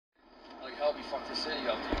help me fuck the city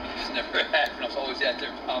up, dude. It just never happened. I was always out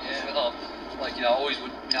there by myself. Like, you know, I always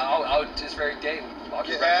would, you know, I would this very day.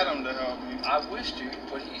 Get Adam to help me. I wish, dude,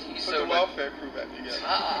 but he's Put so. the welfare crew back together.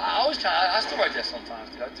 I always kind of, I still write that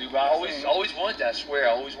sometimes, dude. I do, but I always wanted that. I swear,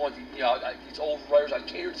 I always wanted, you know, these old writers, I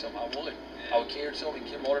catered to them. I would. I would cater to them and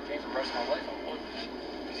give them all their pain for the rest of my life. I would, man.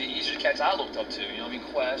 Because these are the cats I looked up to, you know what I mean?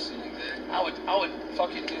 Quest. And I would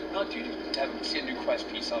fucking do, not dude, have them see a new Quest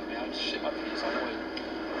piece of me. I would just shit my piece. I would.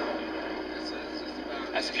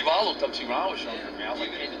 That's the people I looked up to when I was younger, man. I was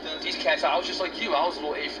like, man, these cats, I was just like you. I was a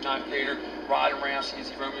little 8th or 9th grader, riding around, seeing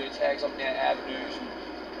these Romeo tags up in that avenues. And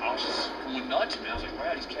I was just going nuts, man. I was like,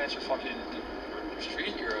 wow, these cats are fucking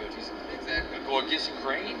street heroes. He's go against the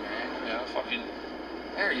grain, man. You know, fucking,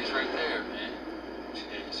 there he is right there, man.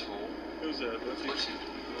 He's cool. Who's that?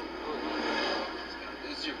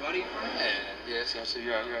 This is your buddy? Yeah, so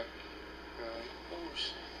yeah.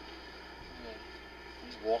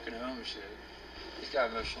 He's walking home and shit. He's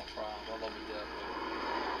got emotional problems. I love him to death.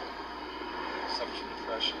 Suffers from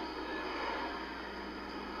depression.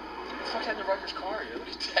 What the fuck happened to Rutgers' car, yo? Look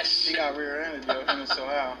at that shit. He got rear-ended, yo. Him and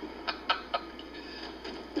Sohal.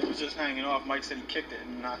 It was just hanging off. Mike said he kicked it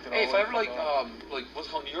and knocked it off. Hey, if I ever, like, what's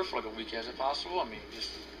going to New York for, like, a weekend, is it possible? I mean,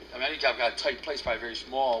 I think I've got a tight place, probably very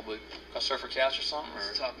small, but got surfer cast or something?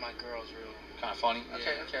 It's tough. My girl's real. Kind of funny?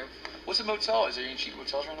 Yeah. Okay. What's a motel? Is there any cheap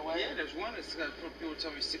motels around the way? Yeah, there's one that's got people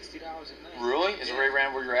tell me $60 a night. Really? Is it right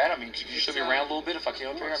around where you're at? I mean, could you show me around a little bit if I came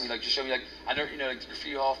up here? I mean, like, just show me, like, I know, you know, like, the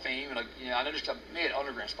Graffiti Hall of Fame, and, like, you know, I know there's made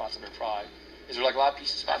underground spots up there, probably. Is there, like, a lot of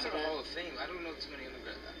pieces spots up there? I know the Hall of Fame. I don't know too many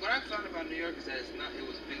underground. What I found about New York is that it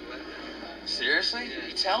was a big letdown. Seriously? Yeah.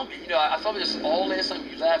 You tell me. You know, I thought about this all last time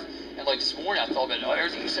you left, and, like, this morning I thought about it.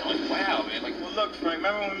 Everything you said, like, wow, man. Like, well, look, Frank,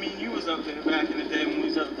 remember when me and you was up there back in the day when we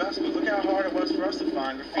was up Vespa? Look how hard it was for us to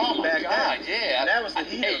find graffiti back then. Yeah. And that was the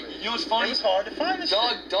heat of it. You know what's funny? It was hard to find this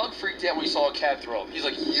shit. Doug freaked out when he saw a cab throw up. He's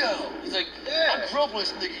like, yo. He's like, I grew up with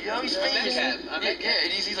this nigga, yo. He's famous. And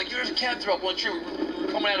he's like, yo, there's a cab throw up one tree. We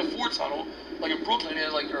were coming out of Ford Tunnel, like in Brooklyn,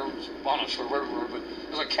 and like, or I'm not sure where we were, but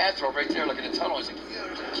there's like a cab throw up right there, like in the tunnel. He's like, yo,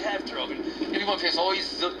 there's a cab throw up. And everyone past all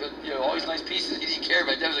these, you know, all these nice pieces he didn't care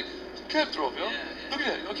about. That was like, cab throw up, yo. Look at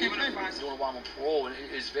that. Okay, doing it while I'm on parole, and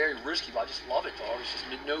it's very risky, but I just love it, dog. It's just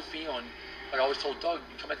no feeling. Like I always told Doug,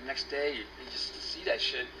 you come back the next day, you just see that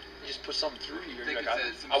shit, you just put something through you. You're like,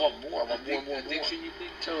 I want more. Addiction, you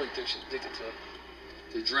think? Totally addicted to it.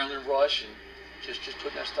 The adrenaline rush and just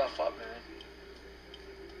putting that stuff up, man.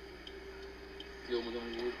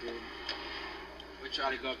 We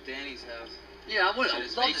try to go up Danny's house. Yeah, I would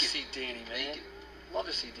love to see Danny, man. Love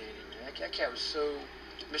to see Danny, man. That cat was so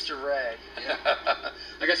Mr. Rad. Yeah.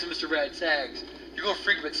 I got some Mr. Rad tags. You're gonna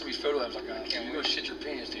freak about some of these photo albums I got. You're gonna shit your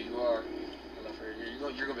pants, dude. You are. I love her.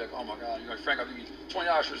 You're gonna be like, oh my god. You're like, Frank, I'll give you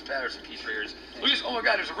 $20 for this Patterson piece for yours. Look at this. Oh my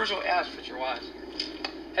god, there's a original ass picture. Watch.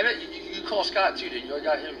 How about you call Scott too? Did you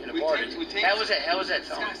got him in a bar? How was that?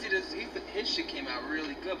 Scott, see, his shit came out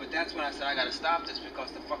really good, but that's when I said I gotta stop this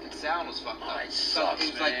because the fucking sound was fucked up. It sucks,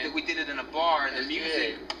 it was man. like we did it in a bar and the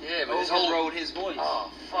music overrode his voice. Oh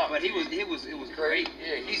fuck. But it was great.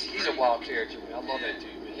 Yeah, he's a wild character, man. I love that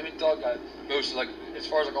dude, man. Him and Doug got most like as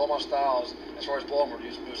far as like all my styles, as far as Baltimore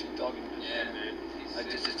dudes, mostly Doug and him, man. Like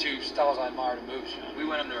just the two styles I admire the most. You know? We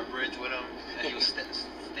went under a bridge with him, and he was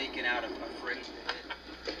staking out a freight.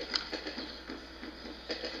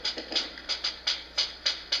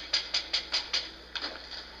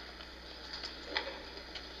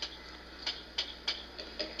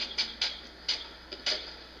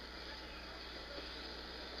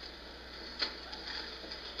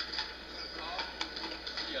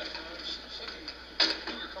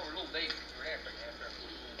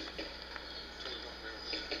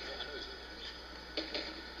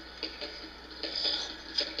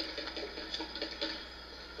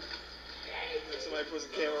 Puts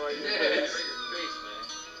the camera right in your face. face. Man.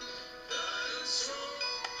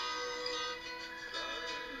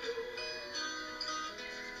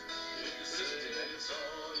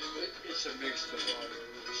 It's a mix of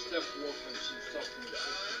Steph Wolfman's and stuff from the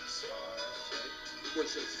 60s.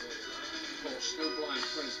 What's it called? Snowblind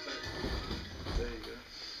Prince. There you go.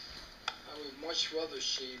 I would much rather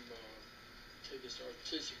see him take his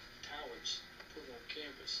artistic talents, put it on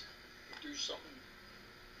canvas, and do something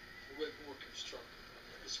a bit more constructive.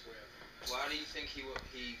 Why do you think he won't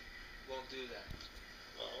do that?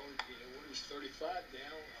 Well, you know, when he's 35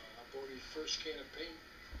 now, I bought his first can of paint,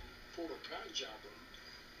 pulled a pound job on him,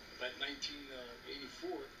 that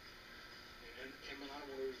 1984, and then him and I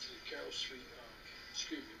went over to the Monroe Street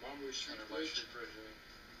Bridge.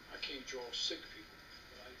 I can't draw sick people,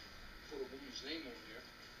 but I put a woman's name on there,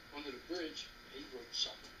 under the bridge, he wrote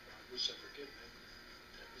something. I wish I forget that.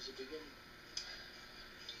 That was the beginning.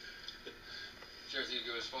 Sure, think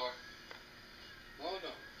you go as far? Oh,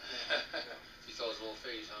 no. You thought it was a little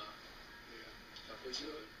phase, huh? Yeah. But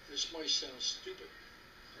you know, this might sound stupid.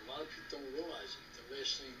 A lot of people don't realize it. The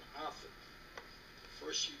last name Arthur. The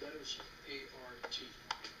first few letters are A-R-T.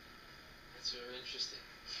 That's very interesting.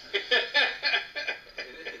 It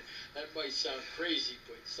is. That might sound crazy,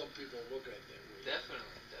 but some people look at it that way.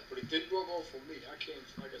 Definitely. But it did rub off on me. I can't,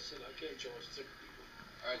 like I said, I can't charge sick people.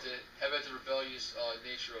 Alright, how about the rebellious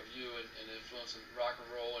nature of you and influencing rock and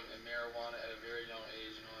roll and marijuana at a very young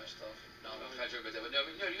age and all that stuff? No, I'm kind of joking about that,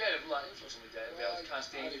 but no, you had a lot of influence on me, Dad. About kind of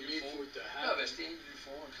staying youthful. No, about staying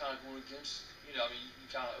youthful and kind of going against, you know, I mean, you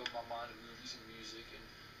kind of opened my mind to movies and music and,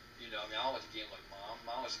 you know, I mean, I don't like to gamble like Mom.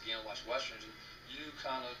 Mom likes to gamble, watch Westerns, and you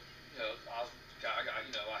kind of, you know, I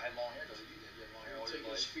had long hair because of you did. You had long hair all your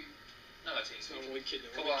life. No, I'm not taking I'm only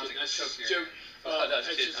kidding. Come on, that's just a joke. That's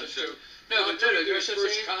just a joke. No, but his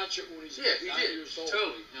first concert when he's 9 years old.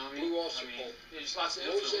 Totally. You know what I mean? Blue Oyster Cult. Yeah, just lots of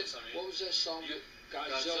influence. What was that song?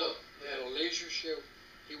 Godzilla. At a laser show.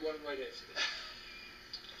 He won right after that.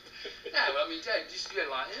 Yeah, but I mean, Dad, you had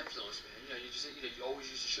a lot of influence, man. You know, you always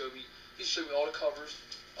used to show me. You used to show me all the covers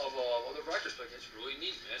of the records. Like, that's really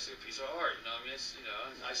neat, man. It's like a piece of art. You know what I mean? It's, you know,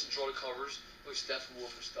 I used to draw the covers, like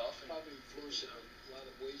Steppenwolf and stuff. And, probably influenced in a lot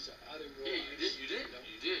of ways I didn't realize. Yeah, you did.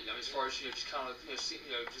 I mean, as far as just kind of just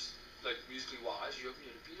like musically wise, the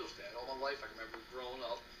Beatles, Dad. All my life, I remember growing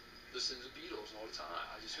up listening to the Beatles all the time.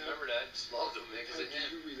 I just remember that. Just loved them, man. How do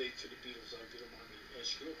you relate to the Beatles? I don't mind me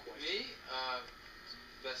ask you a question. Me?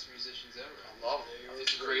 Best musicians ever. I love them.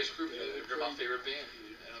 It's the greatest group. They're my favorite band,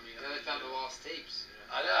 dude. And I mean, then I found the lost tapes.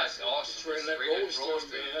 I know, it's awesome. It's right in that Rolling Stone,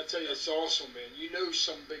 man. I tell you, it's awesome, man. You know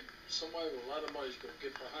somebody with a lot of money is going to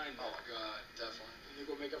get behind that. Oh, my God, definitely. And they're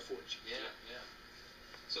going to make a fortune. Yeah.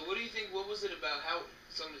 So what do you think, what was it about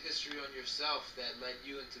some of the history on yourself that led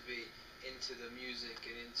you into the music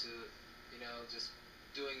and into, just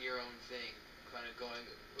doing your own thing, kind of going...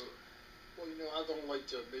 Well, I don't like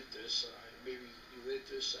to admit this. Maybe you read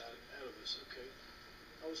this out of this, okay?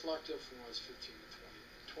 I was locked up from when I was 15 to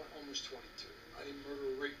 20, almost 22. I didn't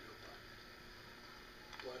murder or rape nobody.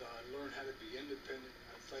 But I learned how to be independent.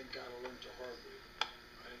 I thank God I learned the hard way.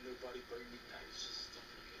 I had nobody bring me packages and stuff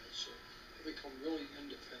like that. So I become really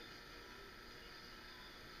independent.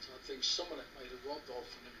 So I think some of that might have rubbed off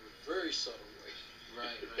on them in a very subtle way.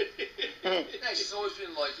 Right. Yeah, it's just always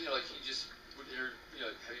been like, like he just would enter,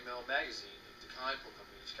 Heavy Metal Magazine, the comic book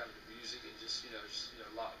company, just kind of the music and just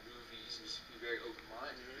a lot of movies and just be very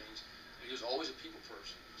open-minded and things. And he was always a people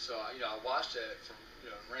person. So, I watched that from,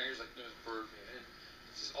 Rangers like Birdman. And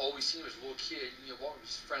it just always seemed as a little kid, walking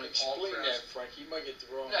just friendly. Explain that, Frank. You might get the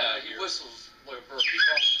wrong idea. He whistles like a bird. He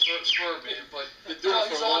calls Birdman, but he's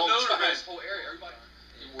all known around this whole area. Everybody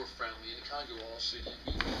be more friendly, and it kind of go all so you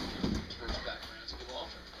meet diverse backgrounds and get along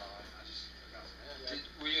with everybody.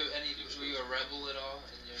 Were you a rebel at all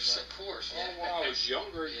in your life? Of course, yeah. Oh, when I was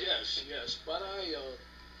younger, yes. But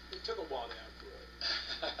it took a while to outgrow it.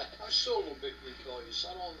 I'm still a little bit rebellious.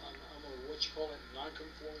 I'm a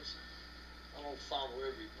nonconformist. I don't follow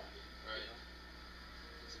everybody. Right.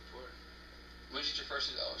 That's important. When did you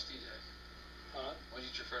first hit LSD, Jack? Huh? When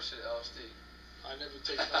did you first hit LSD? I never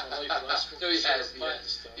taken it in my life, but I smoke. No, he has. And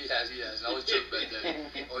I always joke about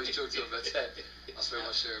that. Always joke to him about that. I'll smoke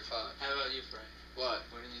my share of pot. How about you, Frank? What?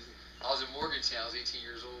 When did you? I was in Morgantown. I was 18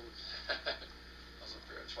 years old. I was up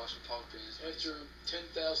there. I was watching punk bands. After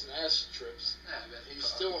 10,000 acid trips, he's man.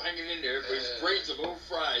 still hanging in there, but his brain's a little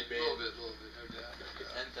fried, man. A little bit, no doubt.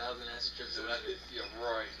 10,000 acid trips. Yeah,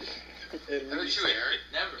 right. At How about least you, Aaron?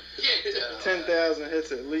 Never. Get 10,000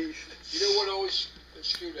 hits at least. You know what always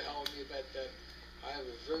scared the hell out of me about that? I have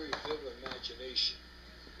a very vivid imagination.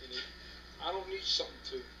 And I don't need something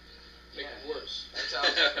to make it worse. That's how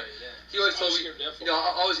it's great, He always told me,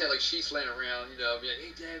 I always had like sheets laying around, be like,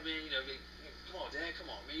 hey, Dad, man, come on, Dad,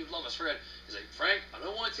 come on, man, you love us, Fred. He's like, Frank, I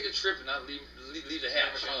don't want to take a trip and not leave the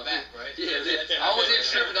house. Never come back, right? Yeah, I want to take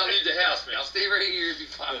a trip and not leave the house, man. I'll stay right here and be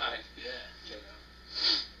fine. Yeah.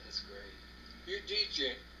 That's great. You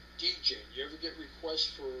DJ, you ever get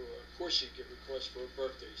requests for, of course you get requests for a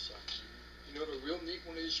birthday song. You know the real neat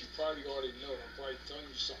one is, you probably already know it. I'm probably telling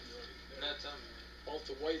you something you already know. Not telling me. Off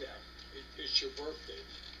the White House, it's your birthday.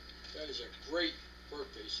 That is a great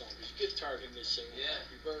birthday song. You get tired of him singing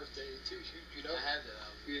happy birthday to you, I had that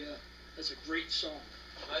album. Yeah, that's a great song.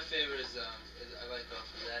 My favorite is I like off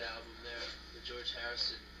of that album there, the George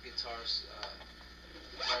Harrison guitar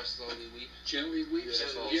Slowly Weep. Gently Weeps.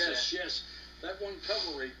 Yeah, yes. That one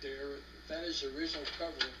cover right there, that is the original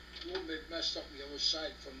cover. A little bit messed up on the other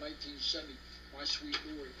side from 1970, My Sweet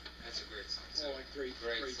Lord. That's a great song. Oh, a great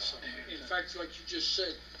song. In Yeah. fact, like you just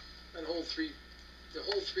said, that whole 3 The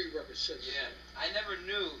whole 3 record sets. Yeah, I never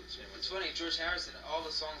knew. It's funny, George Harrison. All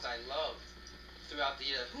the songs I loved throughout the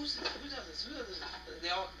year. Who does this? Who does this? They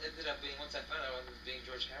all ended up being. Once I found out, it was being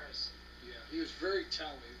George Harrison. Yeah, he was very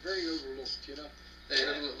talented, very overlooked, you know. Hey,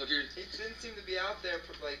 look here. He didn't seem to be out there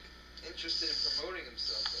like interested in promoting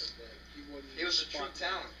himself like that. He was a true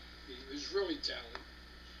talent. He was really talented.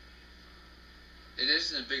 It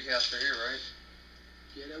is in a big house right here, right?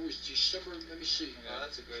 Yeah, that was December. Let me see. Oh,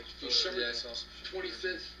 that's a great photo. December Yeah, it's awesome.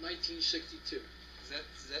 25th, 1962. Does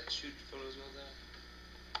that shoot photos well done?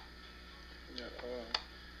 Yeah,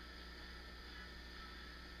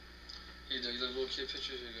 Here, Doug, little kid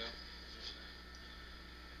pictures. Here you go.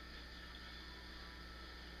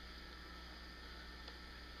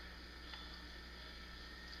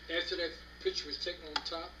 After that picture was taken on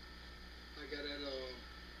top, I got it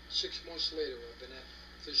 6 months later. I've been at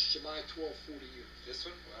this July 12th, 40 years. This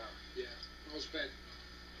one? Wow. Yeah, I was about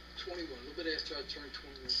 21, a little bit after I turned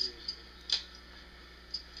 21 years.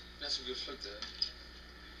 That's a good flick there.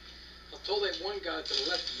 I told that one guy to the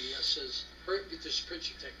left of me, I says, hurry up, get this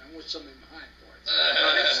picture taken. I want something behind parts. I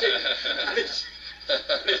didn't say that.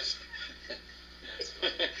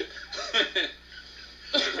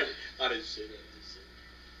 I didn't say that.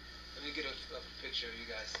 Let me get a picture of you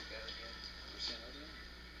guys together again.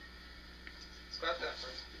 Squat that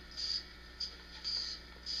first.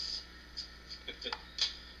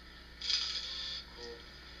 Cool.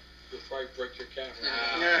 You'll probably break your camera.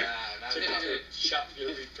 Nah, not Take me. it to shop, get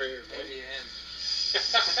it repaired, right? Maybe him.